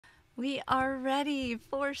We are ready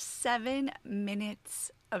for 7 minutes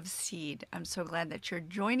of seed. I'm so glad that you're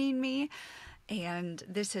joining me, and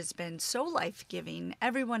this has been so life-giving.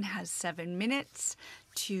 Everyone has 7 minutes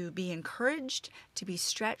to be encouraged, to be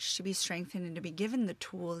stretched, to be strengthened, and to be given the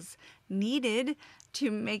tools needed to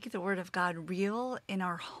make the Word of God real in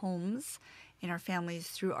our homes, in our families,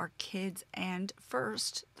 through our kids, and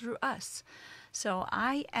first through us. So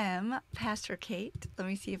I am Pastor Kate. Let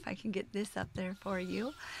me see if I can get this up there for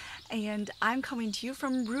you. And I'm coming to you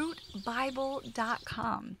from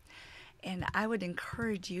rootbible.com. And I would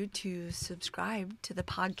encourage you to subscribe to the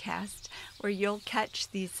podcast where you'll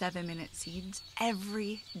catch these 7-minute seeds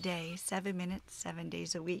every day, 7 minutes, 7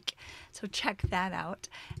 days a week. So check that out.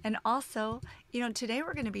 And also, today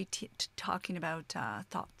we're going to be talking about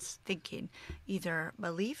thoughts, thinking, either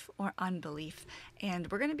belief or unbelief.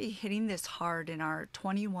 And we're going to be hitting this hard in our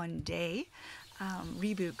 21-day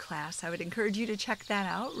reboot class. I would encourage you to check that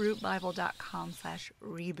out,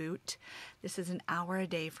 rootbible.com/reboot. This is an hour a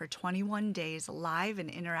day for 21 days, live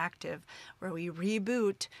and interactive, where we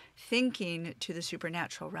reboot thinking to the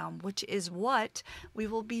supernatural realm, which is what we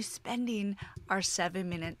will be spending our 7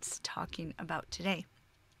 minutes talking about today.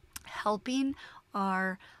 Helping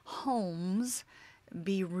our homes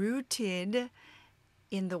be rooted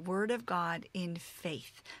in the Word of God in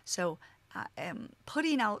faith. So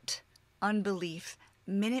putting out unbelief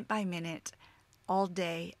minute by minute, all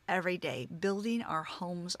day, every day, building our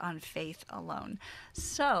homes on faith alone.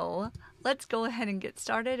 So let's go ahead and get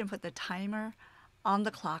started and put the timer on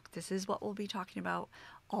the clock. This is what we'll be talking about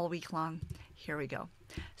all week long. Here we go.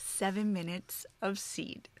 7 minutes of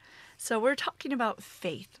seed. So we're talking about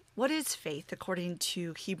faith. What is faith according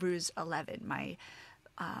to Hebrews 11? My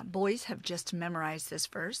boys have just memorized this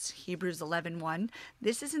verse, Hebrews 11:1.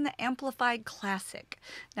 This is in the Amplified Classic.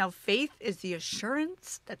 Now, faith is the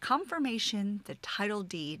assurance, the confirmation, the title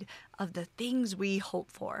deed of the things we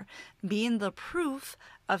hope for, being the proof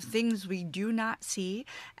of things we do not see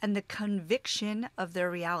and the conviction of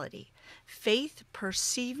their reality. Faith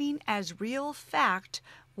perceiving as real fact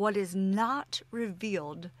what is not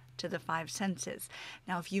revealed to the five senses.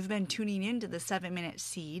 Now, if you've been tuning into the 7-minute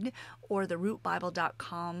seed or the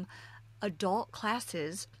rootbible.com adult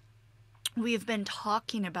classes, we have been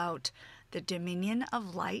talking about the dominion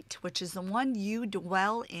of light, which is the one you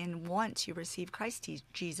dwell in once you receive Christ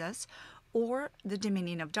Jesus, or the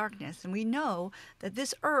dominion of darkness. And we know that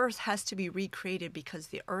this earth has to be recreated because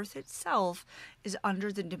the earth itself is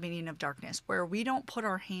under the dominion of darkness, where we don't put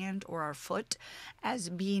our hand or our foot as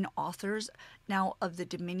being authors now of the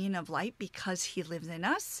dominion of light because he lives in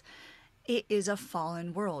us. It is a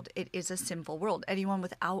fallen world. It is a sinful world. Anyone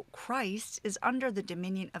without Christ is under the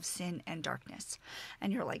dominion of sin and darkness.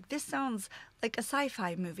 And you're like, this sounds like a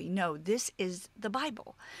sci-fi movie. No, this is the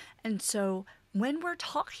Bible. And so when we're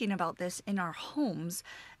talking about this in our homes,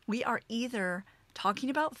 we are either talking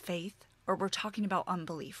about faith or we're talking about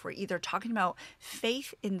unbelief. We're either talking about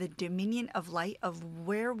faith in the dominion of light of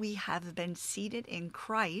where we have been seated in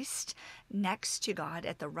Christ next to God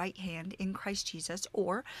at the right hand in Christ Jesus,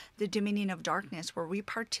 or the dominion of darkness where we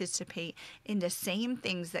participate in the same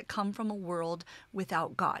things that come from a world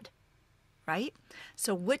without God. Right?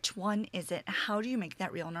 So which one is it? How do you make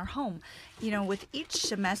that real in our home? With each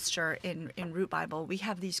semester in Root Bible, we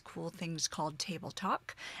have these cool things called Table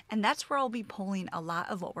Talk, and that's where I'll be pulling a lot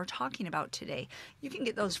of what we're talking about today. You can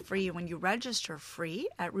get those free when you register free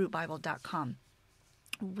at rootbible.com.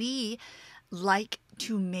 We like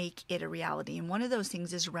to make it a reality. And one of those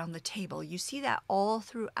things is around the table. You see that all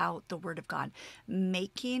throughout the Word of God.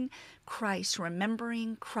 Making Christ,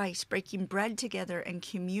 remembering Christ, breaking bread together and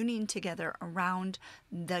communing together around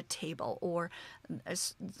the table, or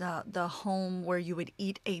the home where you would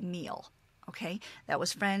eat a meal. Okay, that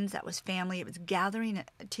was friends, that was family, it was gathering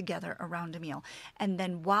together around a meal. And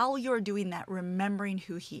then while you're doing that, remembering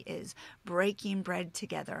who he is, breaking bread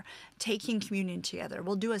together, taking communion together.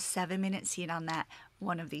 We'll do a 7-minute seed on that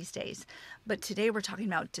one of these days. But today we're talking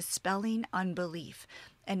about dispelling unbelief.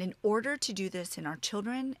 And in order to do this in our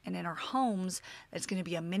children and in our homes, it's going to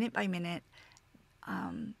be a minute-by-minute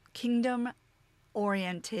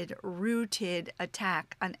kingdom-oriented, rooted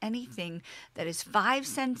attack on anything that is five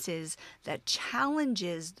senses that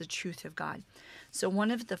challenges the truth of God. So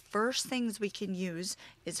one of the first things we can use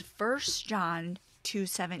is 1 John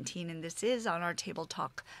 2:17, and this is on our Table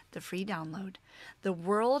Talk, the free download. The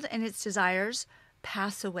world and its desires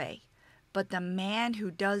pass away, but the man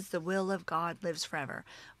who does the will of God lives forever.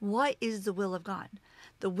 What is the will of God?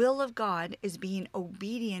 The will of God is being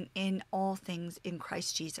obedient in all things in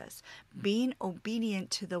Christ Jesus, being obedient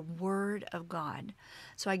to the Word of God.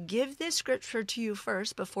 So I give this scripture to you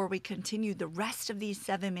first before we continue the rest of these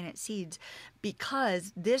 7-minute seeds,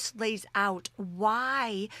 because this lays out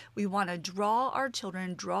why we want to draw our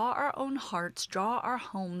children, draw our own hearts, draw our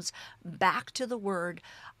homes back to the Word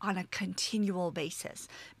on a continual basis,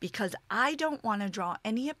 because I don't want to draw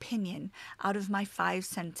any opinion out of my 5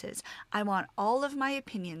 senses. I want all of my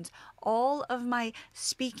opinions, all of my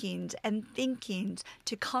speakings and thinkings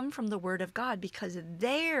to come from the Word of God, because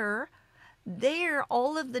there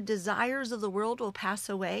all of the desires of the world will pass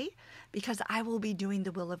away, because I will be doing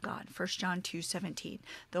the will of God. 1 John 2:17.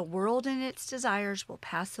 The world and its desires will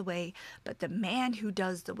pass away, but the man who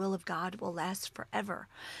does the will of God will last forever.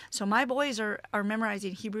 So my boys are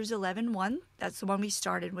memorizing Hebrews 11:1. That's the one we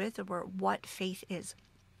started with, or what faith is.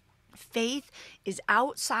 Faith is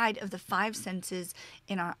outside of the 5 senses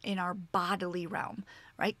in our bodily realm,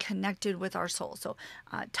 right? Connected with our soul. So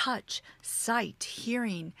touch, sight,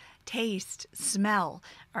 hearing, taste, smell,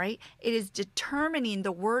 all right? It is determining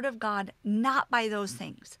the Word of God not by those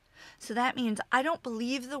things. So that means I don't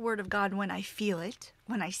believe the Word of God when I feel it,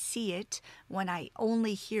 when I see it, when I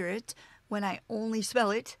only hear it, when I only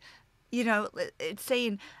smell it. You know, it's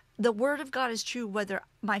saying the Word of God is true whether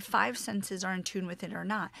my 5 senses are in tune with it or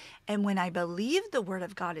not. And when I believe the Word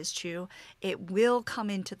of God is true, it will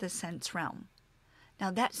come into the sense realm.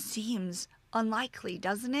 Now that seems unlikely,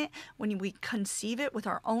 doesn't it? When we conceive it with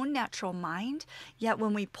our own natural mind, yet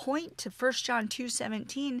when we point to 1 John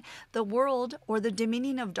 2:17, the world or the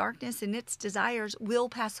dominion of darkness and its desires will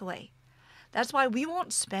pass away. That's why we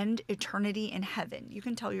won't spend eternity in heaven. You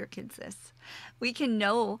can tell your kids this. We can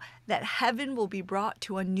know that heaven will be brought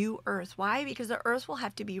to a new earth. Why? Because the earth will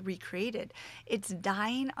have to be recreated. It's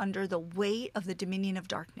dying under the weight of the dominion of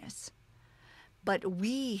darkness. But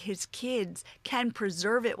we, his kids, can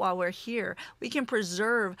preserve it while we're here. We can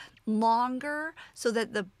preserve longer so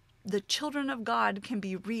that the children of God can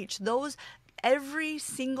be reached. Every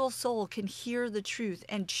single soul can hear the truth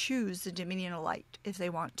and choose the dominion of light if they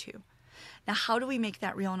want to. Now, how do we make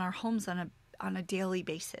that real in our homes on a daily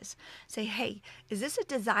basis? Say, hey, is this a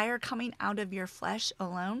desire coming out of your flesh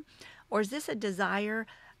alone? Or is this a desire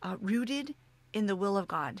rooted in the will of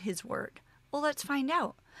God, his word? Well, let's find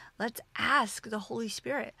out. Let's ask the Holy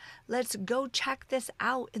Spirit. Let's go check this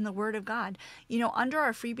out in the Word of God. You know, under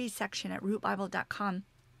our freebies section at rootbible.com,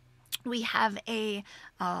 we have a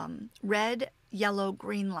red, yellow,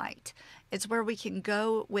 green light. It's where we can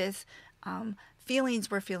go with feelings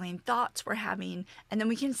we're feeling, thoughts we're having, and then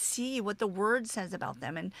we can see what the Word says about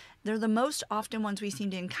them. And they're the most often ones we seem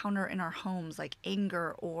to encounter in our homes, like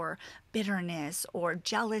anger or bitterness or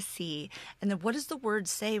jealousy. And then what does the Word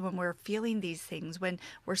say when we're feeling these things, when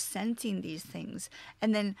we're sensing these things?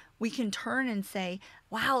 And then we can turn and say,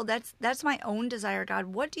 wow, that's my own desire, God.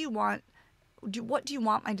 What do you want? What do you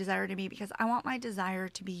want my desire to be? Because I want my desire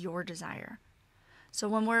to be your desire. So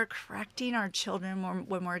when we're correcting our children,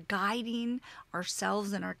 when we're guiding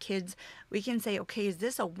ourselves and our kids, we can say, okay, is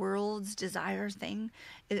this a world's desire thing?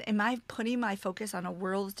 Am I putting my focus on a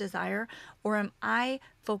world's desire, or am I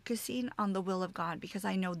focusing on the will of God? Because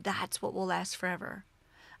I know that's what will last forever.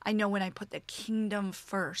 I know when I put the kingdom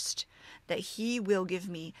first, that he will give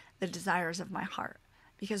me the desires of my heart.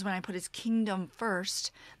 Because when I put his kingdom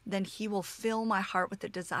first, then he will fill my heart with the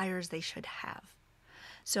desires they should have.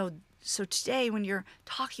 So today, when you're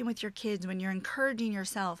talking with your kids, when you're encouraging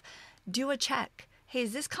yourself, do a check. Hey,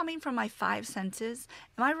 is this coming from my 5 senses?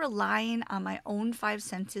 Am I relying on my own 5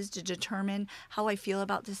 senses to determine how I feel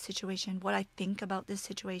about this situation, what I think about this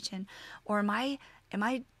situation? Or am I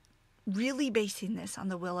really basing this on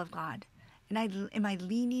the will of God? And am I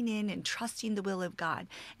leaning in and trusting the will of God?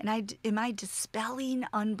 And am I dispelling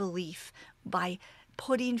unbelief by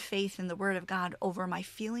putting faith in the Word of God over my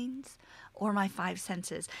feelings or my 5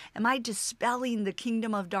 senses? Am I dispelling the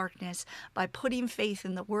kingdom of darkness by putting faith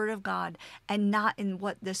in the Word of God and not in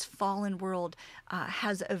what this fallen world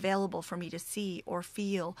has available for me to see or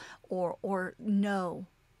feel or know?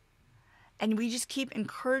 And we just keep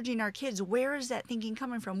encouraging our kids. Where is that thinking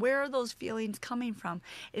coming from? Where are those feelings coming from?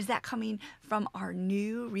 Is that coming from our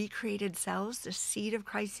new recreated selves, the seed of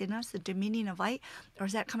Christ in us, the dominion of light? Or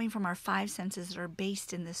is that coming from our 5 senses that are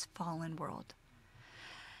based in this fallen world?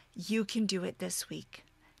 You can do it this week.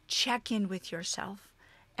 Check in with yourself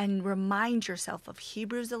and remind yourself of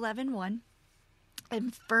Hebrews 11:1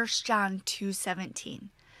 and 1 John 2:17.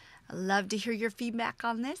 I love to hear your feedback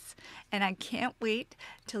on this, and I can't wait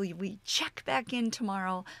till we check back in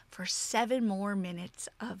tomorrow for 7 more minutes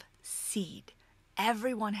of seed.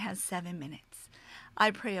 Everyone has 7 minutes.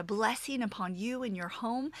 I pray a blessing upon you and your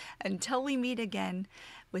home until we meet again,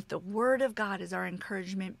 with the Word of God as our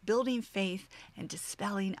encouragement, building faith and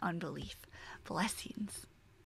dispelling unbelief. Blessings.